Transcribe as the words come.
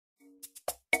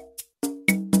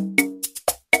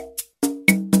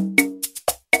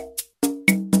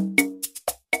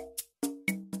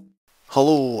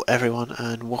Hello everyone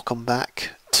and welcome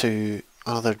back to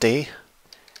another day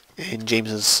in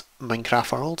James's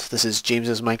Minecraft world. This is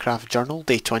James's Minecraft Journal,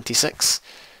 day 26,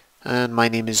 and my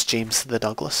name is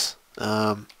JamestheDouglas.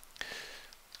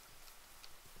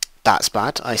 That's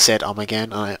bad. I said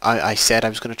again. I said I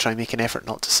was going to try and make an effort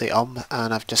not to say and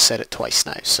I've just said it twice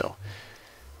now, so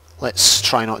let's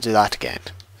try not to do that again.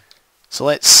 So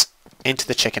let's enter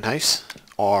the chicken house,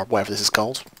 or whatever this is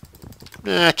called.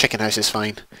 Chicken house is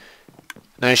fine.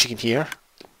 Now, as you can hear,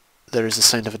 there is the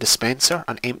sound of a dispenser,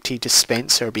 an empty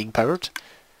dispenser being powered.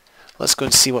 Let's go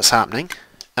and see what's happening.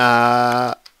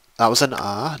 That was an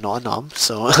not a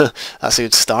so that's a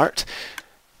good start.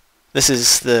 This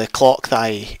is the clock that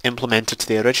I implemented to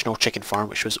the original chicken farm,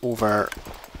 which was over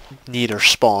near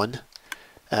spawn,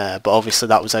 but obviously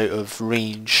that was out of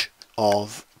range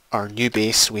of our new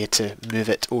base. We had to move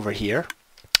it over here.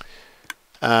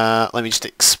 Let me just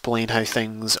explain how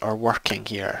things are working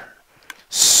here.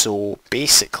 So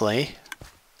basically,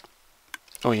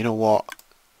 oh, you know what?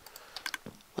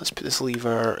 Let's put this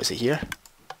lever, is it here?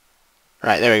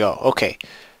 Right, there we go. Okay,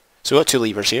 so we've got two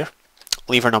levers here.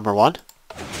 Lever number one,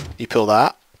 you pull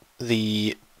that,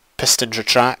 the pistons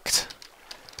retract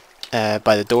by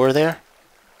the door there,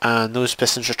 and those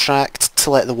pistons retract to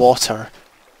let the water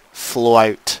flow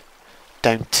out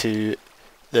down to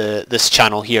this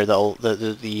channel here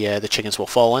that the chickens will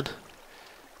fall in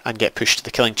and get pushed to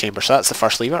the killing chamber. So that's the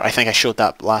first lever. I think I showed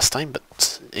that last time,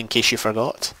 but in case you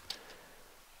forgot.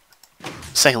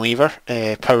 Second lever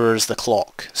powers the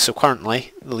clock. So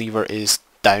currently the lever is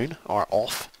down or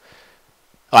off.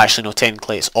 Oh, actually no,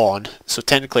 technically it's on. So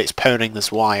technically it's powering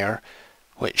this wire,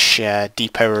 which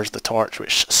depowers the torch,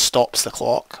 which stops the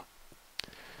clock.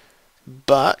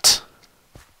 But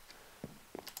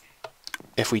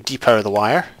if we depower the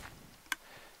wire,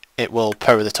 it will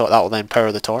power the torch. That will then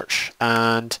power the torch,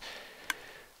 and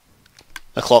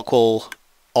the clock will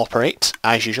operate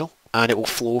as usual, and it will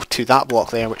flow to that block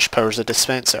there, which powers the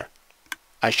dispenser,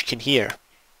 as you can hear.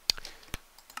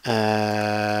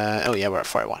 Oh yeah, we're at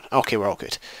 41. Okay, we're all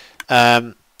good.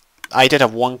 I did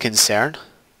have one concern.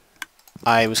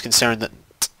 I was concerned that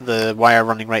the wire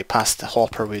running right past the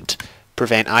hopper would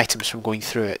prevent items from going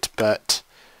through it, but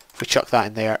if we chuck that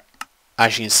in there,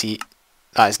 as you can see,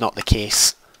 that is not the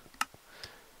case.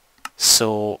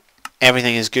 So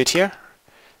everything is good here.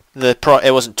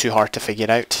 It wasn't too hard to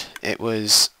figure out. It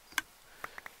wasn't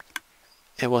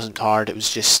hard. It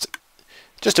was just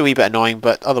a wee bit annoying,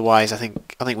 but otherwise I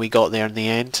think we got there in the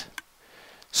end.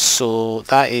 So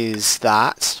that is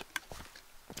that.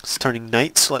 It's turning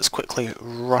night, so let's quickly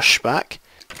rush back.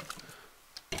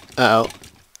 Uh oh.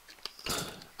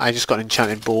 I just got an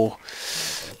enchanted bow.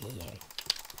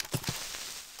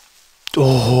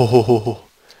 Oh,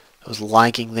 I was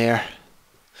lagging there.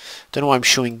 Don't know why I'm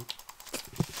showing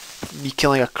me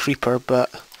killing a creeper, but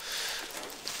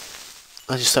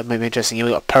I just thought it might be interesting. Yeah, we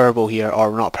got a power bow here,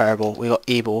 or not a power bow. We got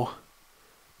a bow.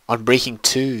 Unbreaking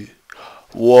 2.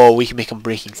 Whoa, we can make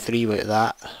Unbreaking 3 out of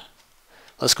that.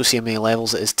 Let's go see how many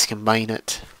levels it is to combine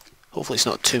it. Hopefully it's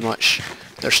not too much.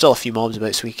 There's still a few mobs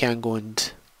about, so we can go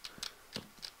and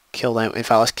kill them. In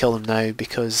fact, let's kill them now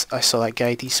because I saw that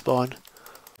guy despawn.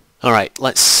 Alright,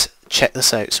 let's check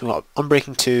this out. So we've got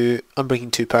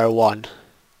Unbreaking 2 power 1.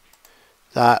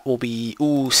 That will be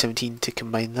 17 to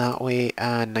combine that way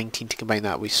and 19 to combine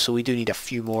that way. So we do need a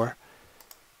few more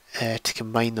to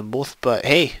combine them both. But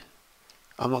hey,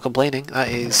 I'm not complaining. That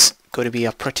is going to be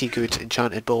a pretty good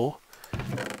enchanted bow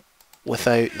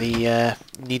without the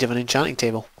need of an enchanting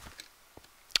table.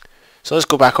 So let's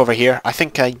go back over here. I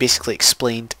think I basically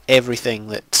explained everything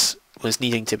that was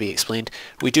needing to be explained.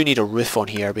 We do need a roof on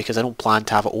here because I don't plan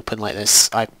to have it open like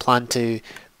this. I plan to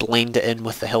blend it in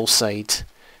with the hillside.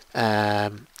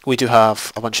 We do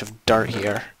have a bunch of dirt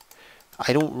here.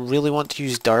 I don't really want to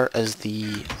use dirt as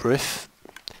the roof.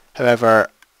 However,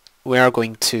 we are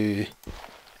going to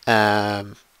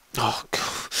I'm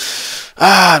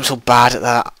so bad at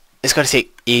that. It's going to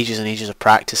take ages and ages of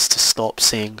practice to stop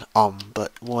saying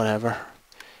but whatever.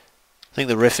 I think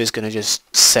the roof is going to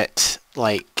just sit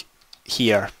like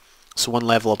here, so one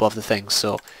level above the thing,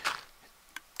 so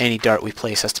any dirt we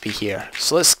place has to be here.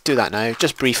 So let's do that now,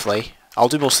 just briefly. I'll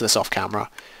do most of this off camera,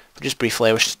 but just briefly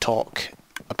I wish to talk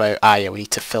about we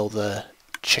need to fill the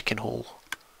chicken hole.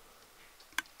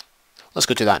 Let's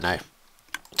go do that now.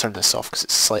 I'll turn this off because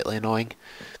it's slightly annoying.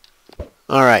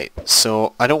 Alright,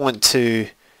 so I don't want to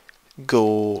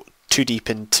go too deep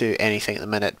into anything at the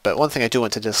minute, but one thing I do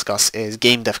want to discuss is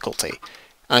game difficulty.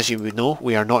 As you would know,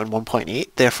 we are not in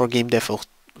 1.8, therefore game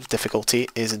difficulty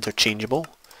is interchangeable.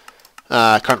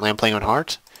 Currently I'm playing on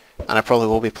hard, and I probably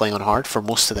will be playing on hard for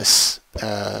most of this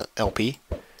LP.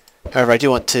 However, I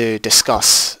do want to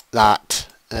discuss that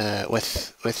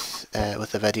with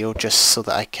the video, just so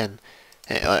that I can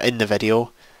in the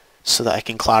video, so that I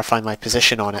can clarify my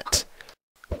position on it.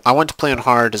 I want to play on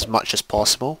hard as much as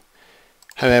possible.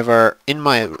 However, in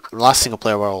my last single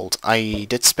player world, I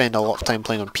did spend a lot of time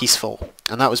playing on peaceful,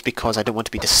 and that was because I didn't want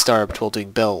to be disturbed while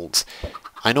doing builds.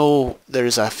 I know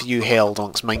there's a few held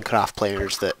amongst Minecraft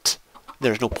players that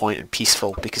there's no point in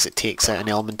peaceful because it takes out an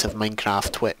element of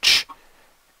Minecraft which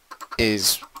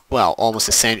is, well, almost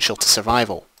essential to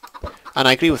survival. And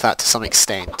I agree with that to some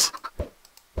extent.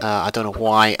 I don't know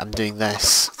why I'm doing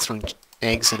this, throwing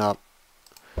eggs in a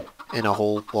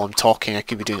hole while I'm talking. I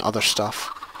could be doing other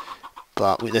stuff,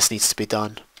 but this needs to be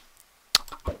done.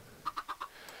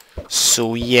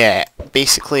 So yeah,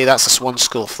 basically that's just one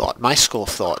school of thought. My school of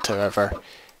thought, however,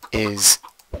 is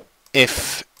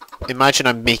imagine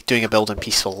I'm doing a build in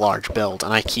peaceful, large build,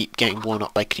 and I keep getting blown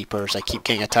up by creepers, I keep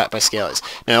getting attacked by skeletons.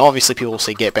 Now obviously people will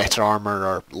say get better armor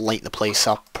or light the place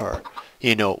up or,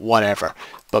 you know, whatever.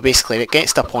 But basically if it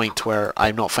gets to a point where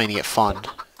I'm not finding it fun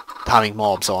having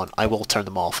mobs on, I will turn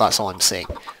them off, that's all I'm saying.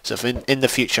 So if in the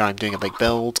future I'm doing a big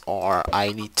build, or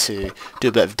I need to do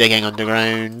a bit of digging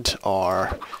underground,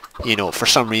 or, you know, for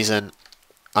some reason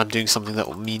I'm doing something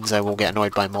that means I will get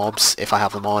annoyed by mobs if I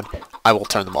have them on, I will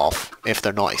turn them off if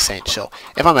they're not essential.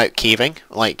 If I'm out caving,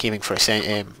 like caving for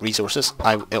resources,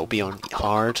 it'll be on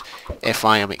hard. If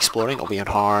I am exploring, it'll be on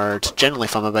hard. Generally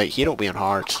if I'm about here, it'll be on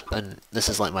hard. And this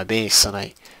is like my base,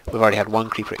 and we've already had one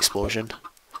creeper explosion.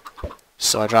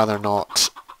 So I'd rather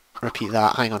not repeat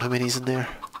that. Hang on, how many's in there?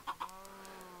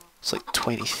 It's like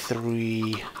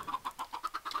 23.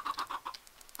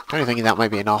 Kind of thinking that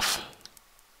might be enough.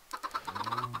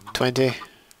 20.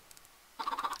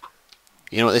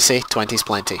 You know what they say? 20's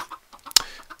plenty.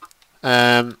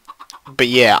 But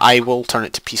yeah, I will turn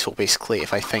it to peaceful basically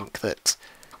if I think that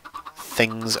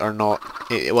things are not...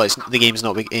 the game's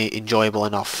not enjoyable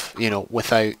enough, you know,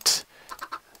 without...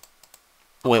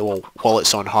 Well, while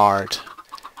it's on hard.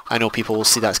 I know people will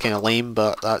see that's kind of lame,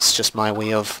 but that's just my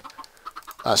way of...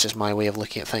 That's just my way of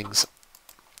looking at things.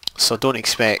 So don't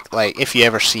expect, like, if you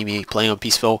ever see me playing on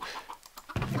peaceful,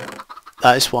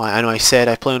 that is why. I know I said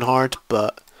I play on hard,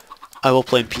 but I will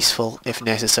play on peaceful if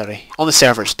necessary. On the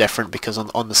server it's different, because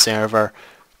on the server,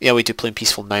 yeah, we do play on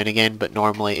peaceful now and again, but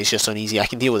normally it's just on easy. I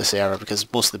can deal with the server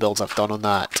because most of the builds I've done on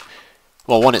that,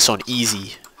 well, one, it's on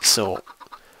easy, so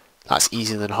that's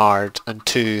easier than hard, and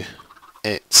two,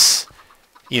 it's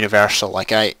universal.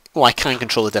 Like I can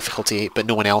control the difficulty, but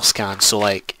no one else can. So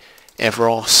like, if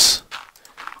Ross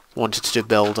wanted to do a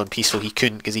build on peaceful, he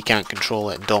couldn't because he can't control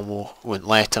it, and Domo wouldn't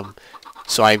let him.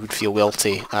 So I would feel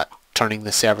guilty at turning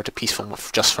the server to peaceful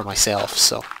just for myself.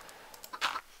 So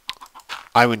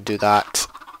I wouldn't do that,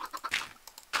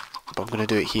 but I'm going to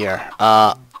do it here.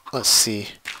 Let's see.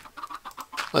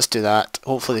 Let's do that.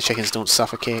 Hopefully the chickens don't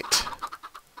suffocate.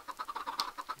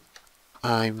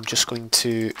 I'm just going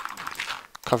to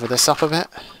cover this up a bit.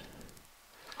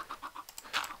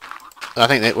 I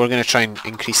think that we're going to try and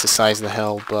increase the size of the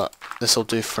hill, but this will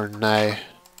do for now.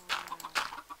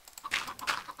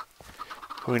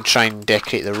 We're going to try and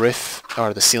decorate the roof,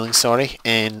 or the ceiling, sorry,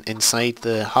 inside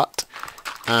the hut,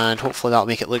 and hopefully that'll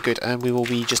make it look good, and we will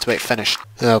be just about finished.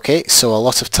 Okay, so a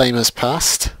lot of time has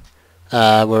passed.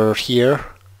 We're here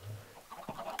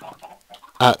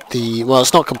at the... well,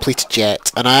 it's not completed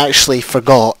yet, and I actually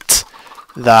forgot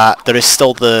that there is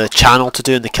still the channel to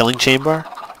do in the killing chamber.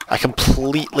 I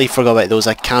completely forgot about those.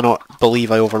 I cannot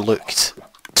believe I overlooked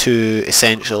two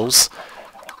essentials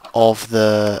of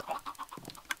the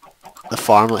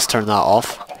farm. Let's turn that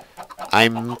off.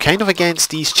 I'm kind of against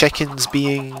these chickens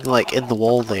being like in the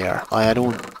wall there.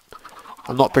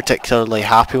 I'm not particularly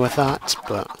happy with that,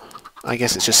 but I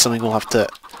guess it's just something we'll have to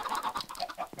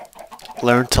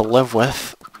learn to live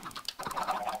with.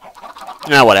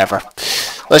 Nah, whatever.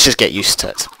 Let's just get used to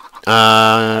it.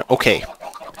 Okay.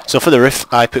 So for the roof,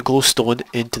 I put glowstone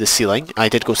into the ceiling. I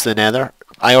did go to the nether.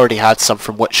 I already had some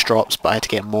from witch drops, but I had to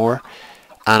get more.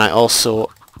 And I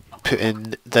also put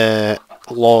in the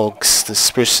logs, the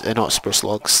spruce, not spruce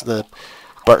logs, the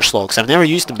birch logs. I've never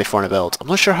used them before in a build. I'm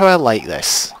not sure how I like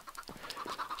this.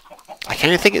 I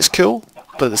kind of think it's cool,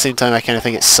 but at the same time I kind of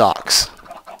think it sucks.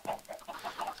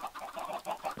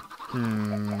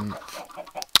 I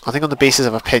think on the basis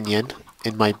of opinion,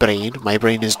 in my brain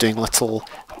is doing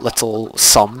little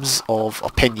sums of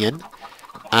opinion,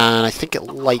 and I think it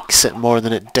likes it more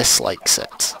than it dislikes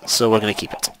it, so we're going to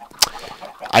keep it.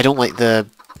 I don't like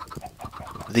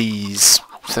these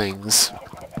things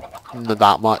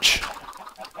that much.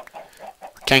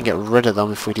 Can get rid of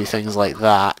them if we do things like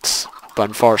that, but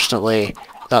unfortunately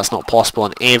that's not possible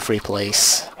in every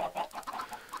place.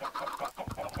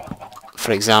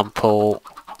 for example,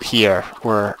 here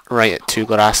we're right at 2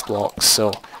 grass blocks,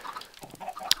 so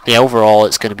yeah, overall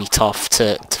it's going to be tough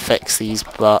to fix these,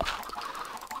 but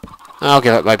I'll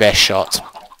give it my best shot.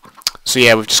 So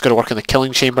yeah, we've just got to work on the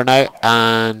killing chamber now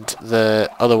and the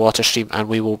other water stream, and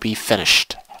we will be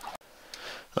finished.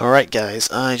 Alright guys,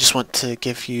 I just want to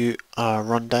give you a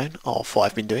rundown of what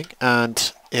I've been doing,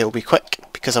 and it'll be quick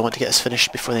because I want to get this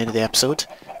finished before the end of the episode.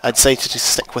 I decided to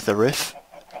stick with the roof.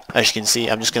 As you can see,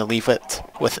 I'm just going to leave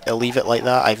it like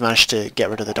that. I've managed to get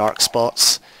rid of the dark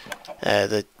spots,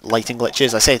 the lighting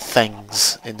glitches. I said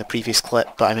things in the previous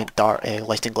clip, but I meant dark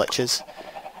lighting glitches.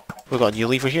 We've got a new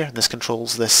lever here, and this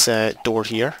controls this door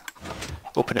here.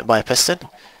 Open it by a piston.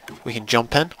 We can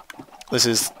jump in.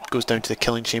 This goes down to the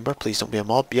killing chamber. Please don't be a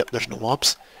mob. Yep, there's no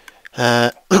mobs.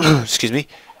 Excuse me.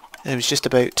 It was just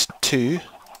about to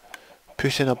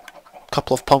put in a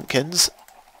couple of pumpkins,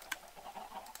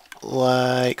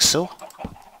 like so.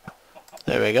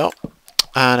 There we go.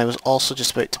 And I was also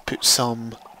just about to put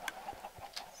some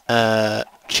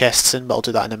chests in, but I'll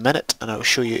do that in a minute, and I'll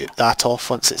show you that off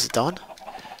once it's done.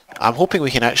 I'm hoping we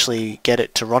can actually get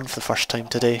it to run for the first time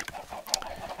today.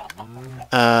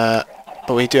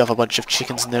 But we do have a bunch of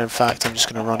chickens in there. In fact, I'm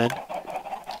just going to run in,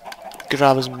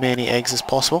 grab as many eggs as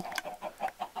possible,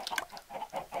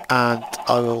 and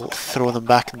I will throw them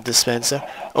back in the dispenser.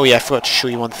 Oh yeah, I forgot to show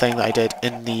you one thing that I did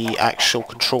in the actual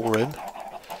control room,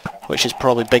 which is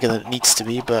probably bigger than it needs to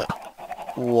be, but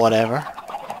whatever.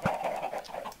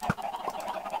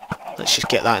 Let's just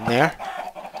get that in there.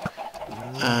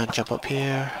 And jump up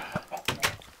here.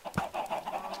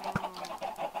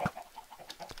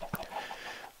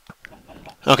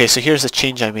 Okay, so here's the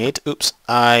change I made. Oops,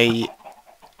 I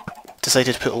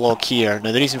decided to put a log here.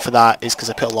 Now the reason for that is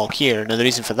because I put a log here. Now the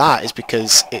reason for that is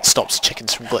because it stops the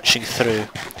chickens from glitching through.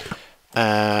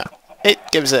 It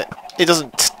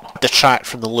doesn't detract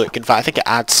from the look. In fact, I think it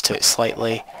adds to it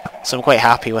slightly. So I'm quite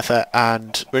happy with it,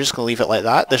 and we're just going to leave it like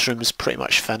that. This room is pretty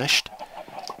much finished.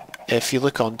 If you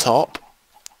look on top,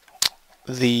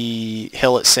 the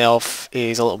hill itself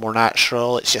is a little more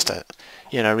natural. It's just a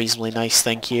reasonably nice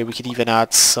thing here. We could even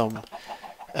add some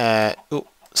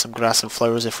grass and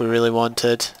flowers if we really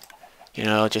wanted.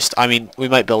 I mean, we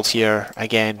might build here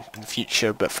again in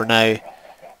future, but for now,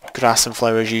 grass and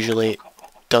flowers usually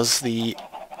does the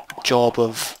job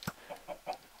of,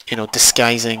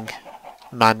 disguising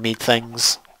man-made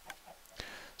things.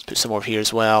 Let's put some more here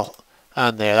as well.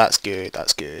 And there, that's good,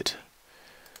 that's good.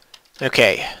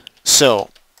 Okay, so,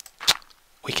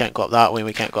 we can't go up that way,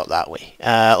 we can't go up that way.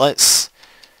 That's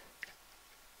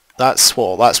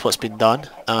what's been done,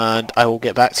 and I will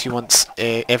get back to you once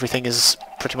everything is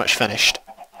pretty much finished.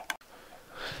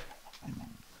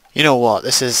 You know what?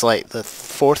 This is like the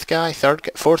fourth guy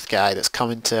that's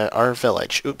coming to our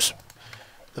village. Oops,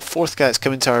 the fourth guy that's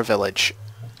coming to our village.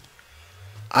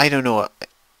 I don't know.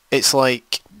 It's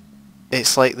like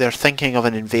they're thinking of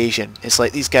an invasion. It's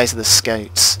like these guys are the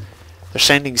scouts. They're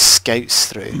sending scouts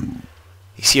through.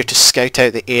 He's here to scout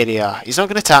out the area. He's not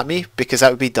going to attack me because that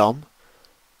would be dumb.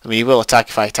 I mean, he will attack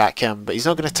if I attack him, but he's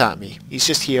not going to attack me. He's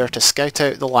just here to scout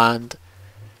out the land,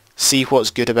 see what's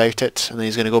good about it, and then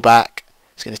he's going to go back.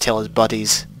 He's going to tell his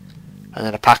buddies, and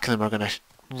then a pack of them are going to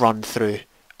run through,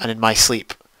 and in my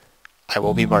sleep, I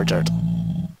will be murdered.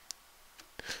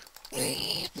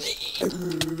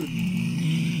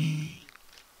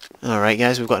 Alright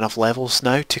guys, we've got enough levels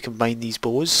now to combine these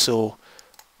bows, so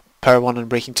Power 1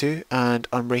 Unbreaking 2 and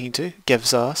Unbreaking 2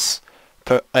 gives us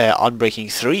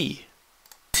Unbreaking 3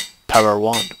 Power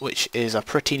 1, which is a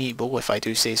pretty neat bow if I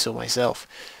do say so myself.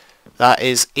 That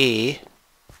is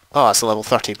that's a level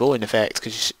 30 bow in effect,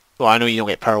 because, well, I know you don't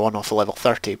get Power 1 off a level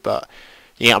 30, but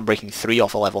you get Unbreaking 3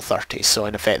 off a level 30, so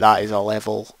in effect that is a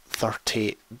level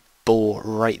 30 bow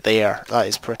right there. That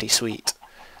is pretty sweet.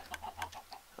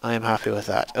 I am happy with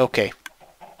that. Okay.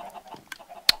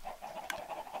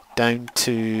 Down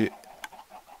to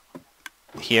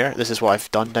here. This is what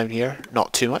I've done down here.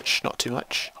 Not too much, not too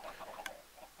much.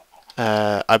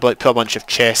 I put a bunch of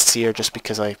chests here just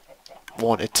because I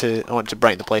wanted to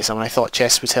brighten the place up, and I thought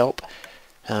chests would help.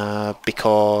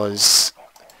 Because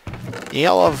you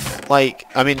get a lot of, like,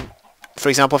 I mean, for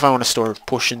example, if I want to store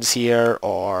potions here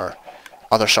or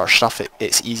other sort of stuff,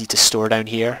 it's easy to store down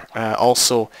here.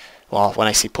 Also, well, when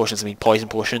I say potions, I mean poison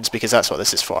potions, because that's what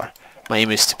this is for. My aim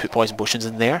is to put poison potions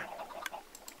in there.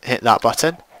 Hit that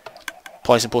button.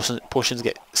 Poison potions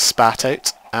get spat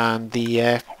out, and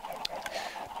the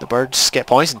birds get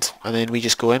poisoned. And then we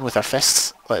just go in with our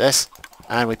fists, like this,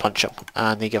 and we punch them,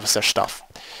 and they give us their stuff.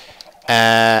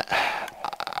 I'm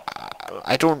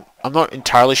not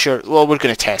entirely sure. Well, we're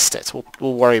going to test it.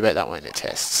 We'll worry about that when it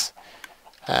tests.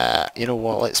 You know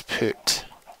what, let's put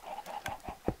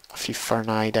a few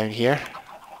furnace down here.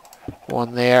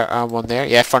 One there and one there.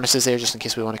 Yeah, furnaces there just in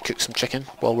case we want to cook some chicken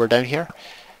while we're down here.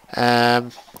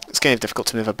 It's kind of difficult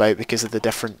to move about because of the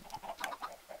different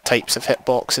types of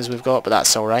hitboxes we've got, but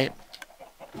that's alright.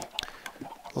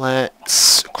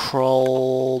 Let's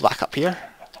crawl back up here.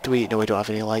 No, we don't have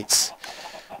any lights.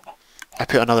 I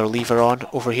put another lever on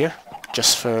over here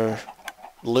just for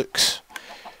looks.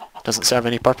 Doesn't serve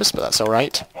any purpose, but that's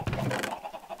alright.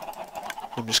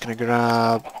 I'm just going to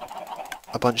grab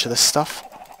a bunch of this stuff.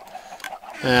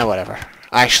 Whatever.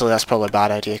 Actually, that's probably a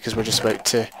bad idea because we're just about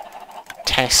to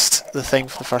test the thing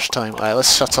for the first time. Alright,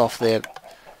 let's shut off the...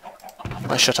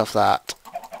 Let's shut off that.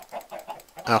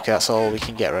 Okay, that's all we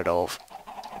can get rid of.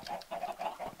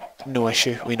 No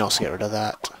issue. We can also get rid of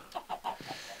that.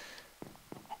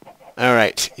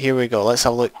 Alright, here we go. Let's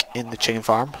have a look in the chicken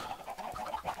farm.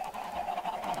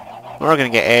 We're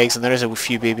going to get eggs, and there is a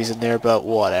few babies in there, but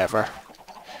whatever.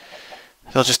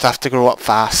 They'll just have to grow up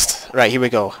fast. Right, here we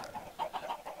go.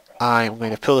 I'm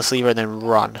going to pull this lever and then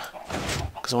run,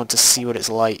 because I want to see what it's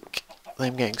like.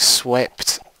 I'm getting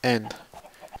swept in.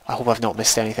 I hope I've not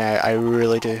missed anything. I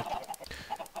really do.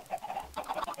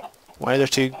 Why are there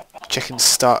two chickens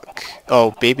stuck?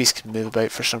 Oh, babies can move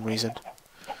about for some reason.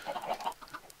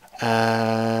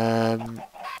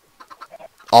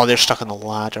 Oh, they're stuck on the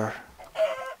ladder.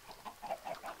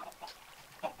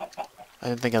 I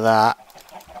didn't think of that.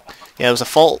 Yeah, there was a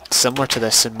fault similar to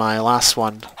this in my last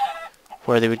one,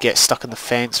 where they would get stuck in the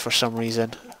fence for some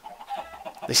reason.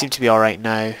 They seem to be alright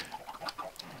now.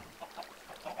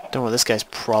 Don't know what this guy's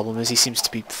problem is. He seems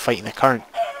to be fighting the current.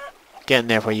 Get in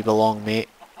there where you belong, mate.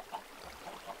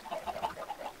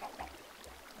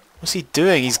 What's he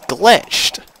doing? He's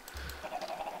glitched.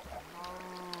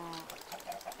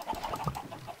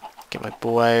 Get my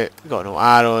bow out. Got no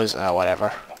arrows.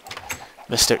 Whatever.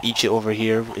 Mr. Eat It over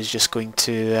here is just going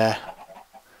to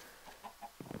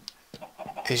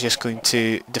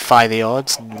defy the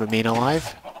odds and remain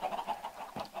alive.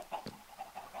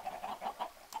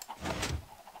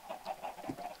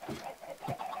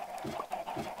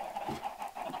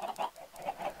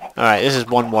 Alright, this is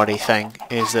one worry thing,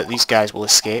 is that these guys will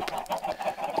escape.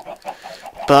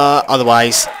 But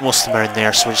otherwise, most of them are in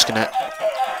there, so we're just gonna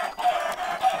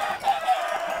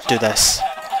do this.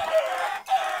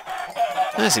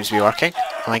 That seems to be working.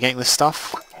 Am I getting this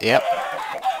stuff? Yep.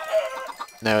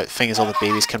 Now the thing is all the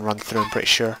babies can run through, I'm pretty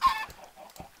sure.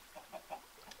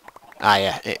 Ah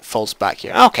yeah, it falls back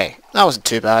here. Okay, that wasn't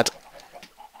too bad.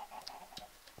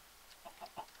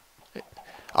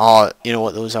 Oh, you know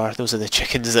what those are? Those are the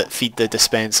chickens that feed the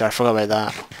dispenser. I forgot about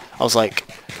that. I was like,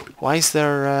 why is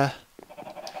there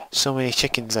so many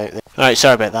chickens out there? Alright,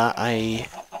 sorry about that. I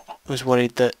was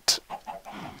worried that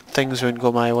things wouldn't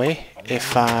go my way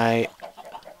if I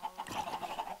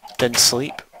didn't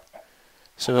sleep.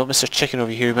 So we've got Mr. Chicken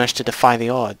over here who managed to defy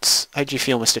the odds. How do you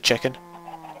feel, Mr. Chicken?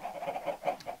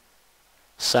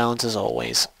 Silent as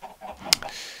always.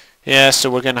 Yeah, so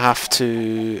we're going to have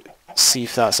to see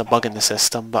if that's a bug in the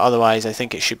system, but otherwise I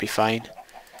think it should be fine.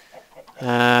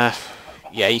 Yeah,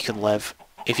 you can live.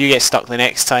 If you get stuck the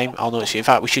next time, I'll notice you. In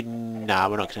fact, we should... Nah,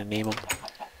 we're not going to name them.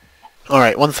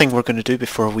 Alright, one thing we're going to do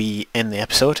before we end the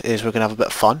episode is we're going to have a bit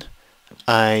of fun.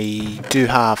 I do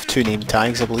have 2 name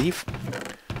tags, I believe.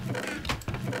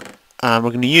 And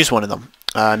we're going to use one of them.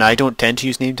 Now, I don't tend to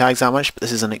use name tags that much, but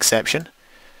this is an exception.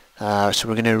 So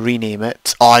we're going to rename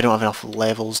it. Oh, I don't have enough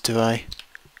levels, do I?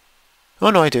 Oh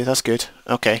no, I do. That's good.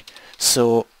 Okay.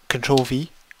 So, Control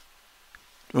V.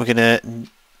 We're going to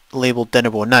label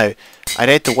Dinnerbone. Now, I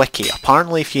read the wiki.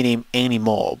 Apparently, if you name any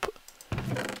mob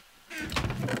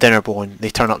Dinnerbone, they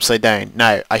turn upside down.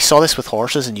 Now, I saw this with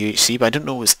horses in UHC, but I didn't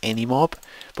know it was any mob.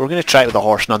 But we're going to try it with a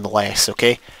horse nonetheless,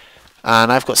 okay?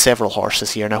 And I've got several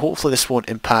horses here. Now, hopefully this won't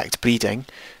impact breeding,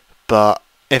 but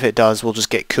if it does, we'll just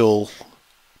get cool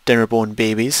Dinnerbone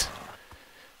babies.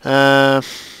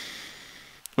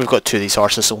 We've got 2 of these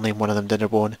horses, so we'll name one of them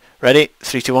Dinnerbone. Ready?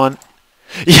 3, 2, 1.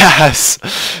 Yes!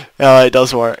 Oh, it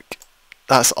does work.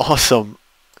 That's awesome.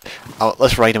 Oh,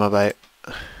 let's ride him about.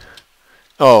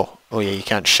 Oh yeah, you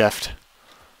can't shift.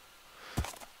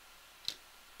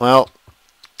 Well,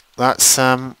 that's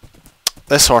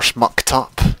this horse mucked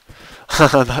up.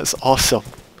 That's awesome.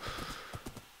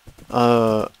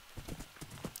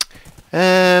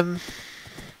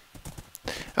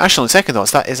 Actually, on second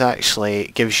thoughts, that is actually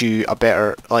gives you a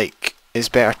better, like, it's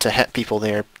better to hit people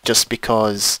there just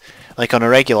because, like on a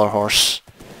regular horse,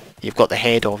 you've got the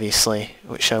head obviously,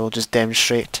 which I will just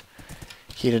demonstrate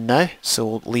here and now. So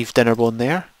we'll leave Dinnerbone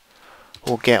there.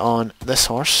 We'll get on this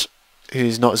horse,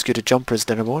 who's not as good a jumper as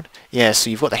Dinnerbone. Yeah, so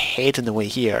you've got the head in the way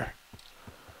here.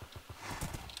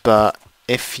 but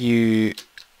if you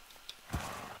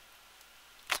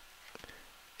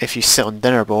sit on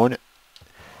Dinnerbone,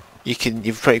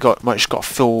 you've pretty much got a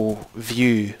full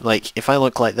view. Like if I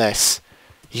look like this,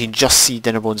 you can just see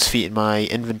Dinnerbone's feet in my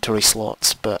inventory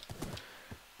slots, but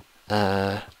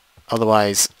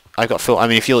otherwise I got full. I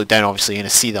mean, if you look down, obviously you're gonna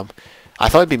see them. I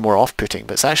thought it'd be more off-putting,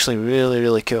 but it's actually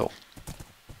really cool.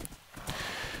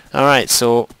 Alright,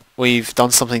 so we've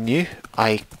done something new.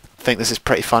 I think this is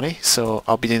pretty funny, so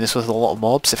I'll be doing this with a lot of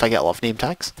mobs if I get a lot of name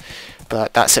tags.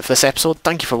 But that's it for this episode.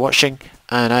 Thank you for watching,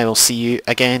 and I will see you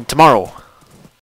again tomorrow.